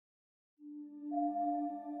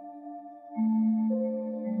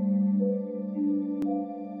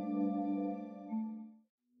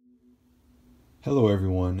Hello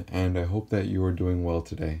everyone, and I hope that you are doing well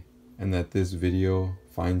today, and that this video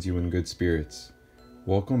finds you in good spirits.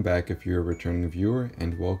 Welcome back if you're a returning viewer,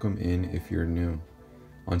 and welcome in if you're new.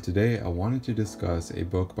 On today, I wanted to discuss a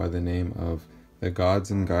book by the name of The Gods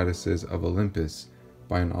and Goddesses of Olympus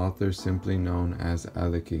by an author simply known as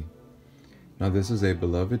Aliki. Now this is a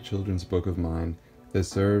beloved children's book of mine that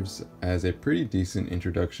serves as a pretty decent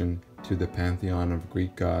introduction to the pantheon of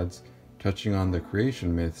Greek gods, touching on the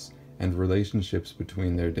creation myths and relationships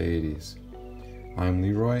between their deities. I'm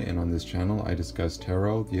Leroy, and on this channel I discuss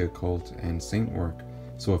tarot, the occult, and saint work,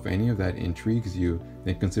 so if any of that intrigues you,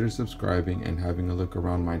 then consider subscribing and having a look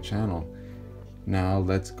around my channel. Now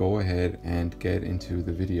let's go ahead and get into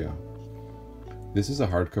the video. This is a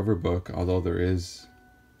hardcover book, although there is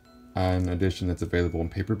an edition that's available in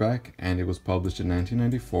paperback, and it was published in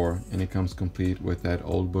 1994, and it comes complete with that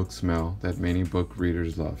old book smell that many book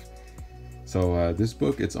readers love. So this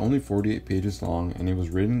book, it's only 48 pages long, and it was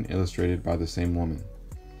written and illustrated by the same woman.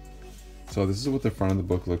 So this is what the front of the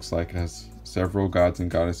book looks like. It has several gods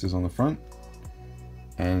and goddesses on the front,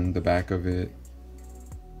 and the back of it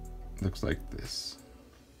looks like this.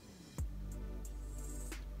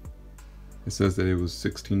 It says that it was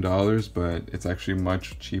 $16, but it's actually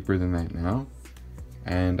much cheaper than that now,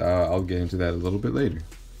 and I'll get into that a little bit later.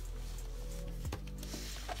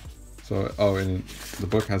 So, and the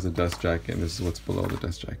book has a dust jacket, and this is what's below the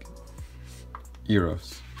dust jacket.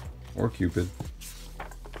 Eros, or Cupid.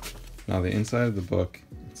 Now the inside of the book,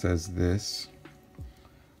 it says this.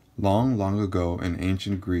 Long, long ago in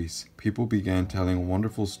ancient Greece, people began telling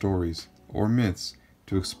wonderful stories, or myths,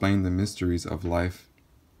 to explain the mysteries of life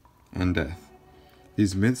and death.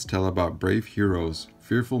 These myths tell about brave heroes,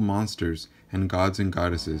 fearful monsters, and gods and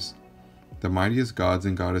goddesses. The mightiest gods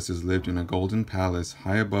and goddesses lived in a golden palace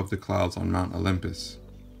high above the clouds on Mount Olympus.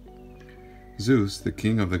 Zeus, the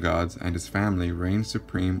king of the gods, and his family reigned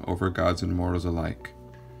supreme over gods and mortals alike.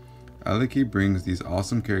 Aliki brings these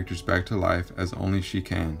awesome characters back to life as only she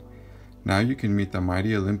can. Now you can meet the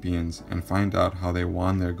mighty Olympians and find out how they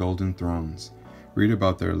won their golden thrones. Read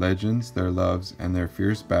about their legends, their loves, and their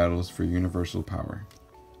fierce battles for universal power.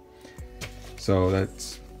 So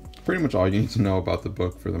that's pretty much all you need to know about the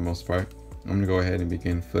book for the most part. I'm going to go ahead and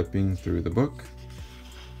begin flipping through the book.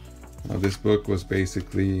 Now, this book was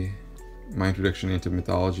basically my introduction into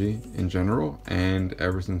mythology in general, and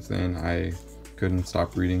ever since then I couldn't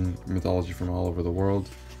stop reading mythology from all over the world,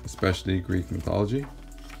 especially Greek mythology.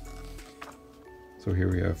 So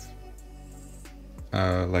here we have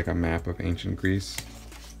like a map of ancient Greece,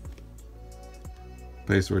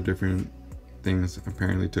 place where different things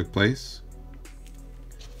apparently took place.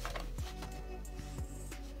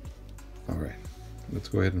 Alright, let's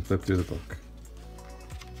go ahead and flip through the book.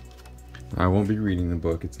 I won't be reading the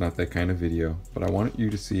book, it's not that kind of video, but I wanted you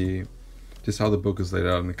to see just how the book is laid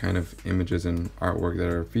out and the kind of images and artwork that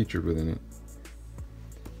are featured within it.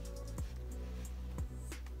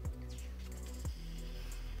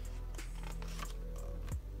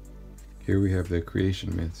 Here we have the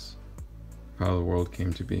creation myths, how the world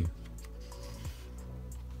came to be.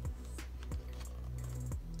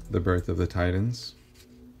 The birth of the Titans,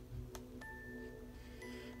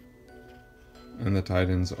 and the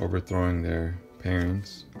Titans overthrowing their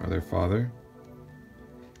parents or their father,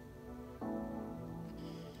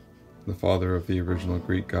 the father of the original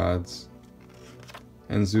Greek gods,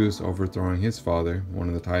 and Zeus overthrowing his father, one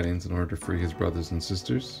of the Titans, in order to free his brothers and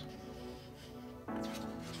sisters.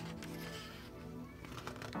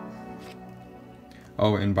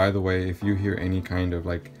 Oh, and by the way, if you hear any kind of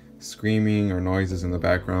like screaming or noises in the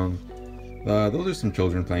background, those are some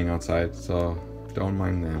children playing outside, so don't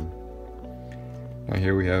mind them. Now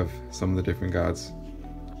here we have some of the different gods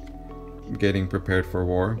getting prepared for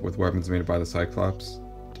war with weapons made by the Cyclops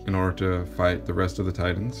in order to fight the rest of the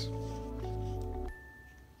Titans.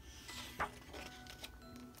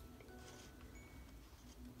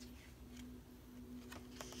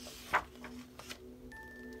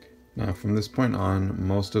 Now from this point on,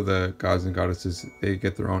 most of the gods and goddesses, they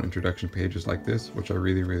get their own introduction pages like this, which I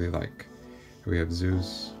really, really like. Here we have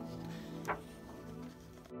Zeus.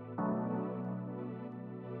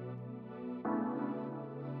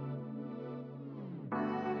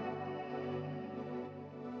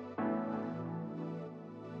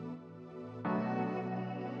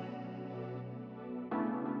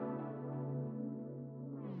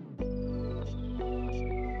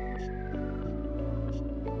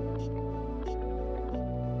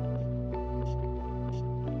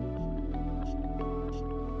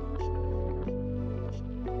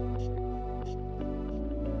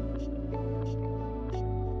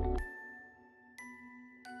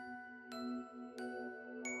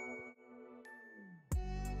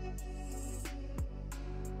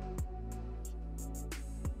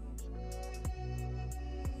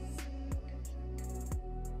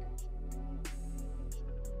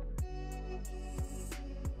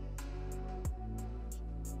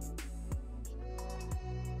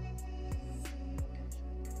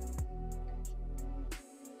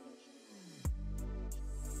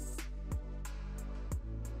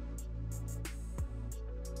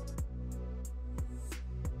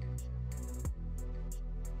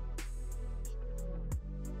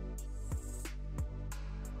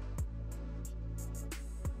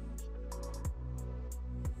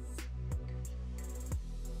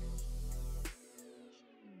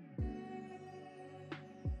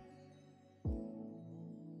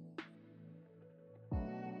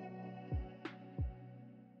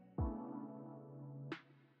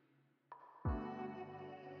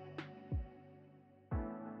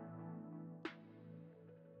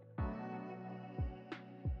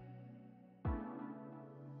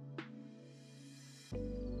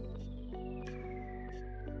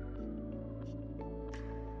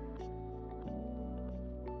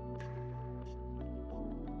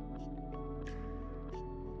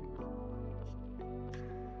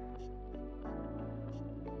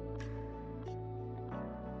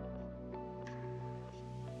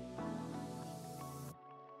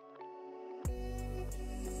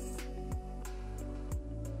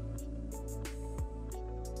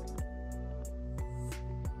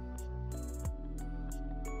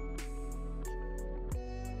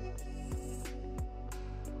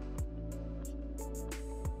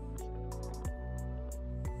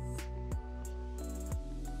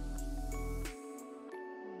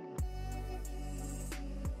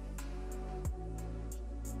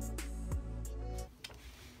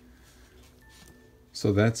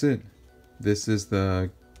 So that's it. This is the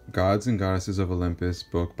Gods and Goddesses of Olympus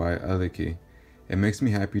book by Leroy. It makes me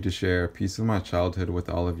happy to share a piece of my childhood with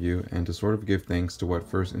all of you and to sort of give thanks to what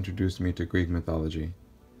first introduced me to Greek mythology.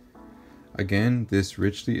 Again, this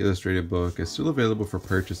richly illustrated book is still available for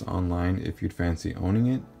purchase online if you'd fancy owning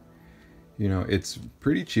it. You know, it's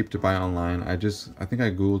pretty cheap to buy online. I think I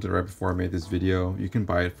googled it right before I made this video. You can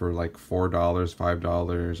buy it for like $4,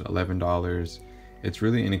 $5, $11. It's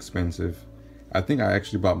really inexpensive. I think I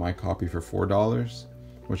actually bought my copy for $4,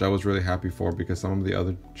 which I was really happy for because some of the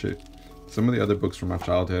other books from my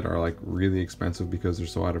childhood are like really expensive because they're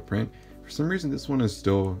so out of print. For some reason, this one is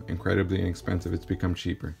still incredibly inexpensive. It's become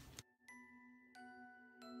cheaper.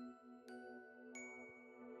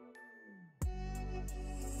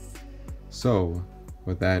 So,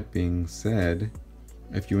 with that being said,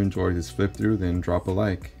 if you enjoyed this flip through, then drop a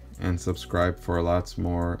like and subscribe for lots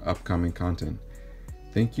more upcoming content.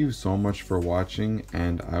 Thank you so much for watching,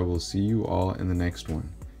 and I will see you all in the next one.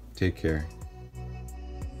 Take care.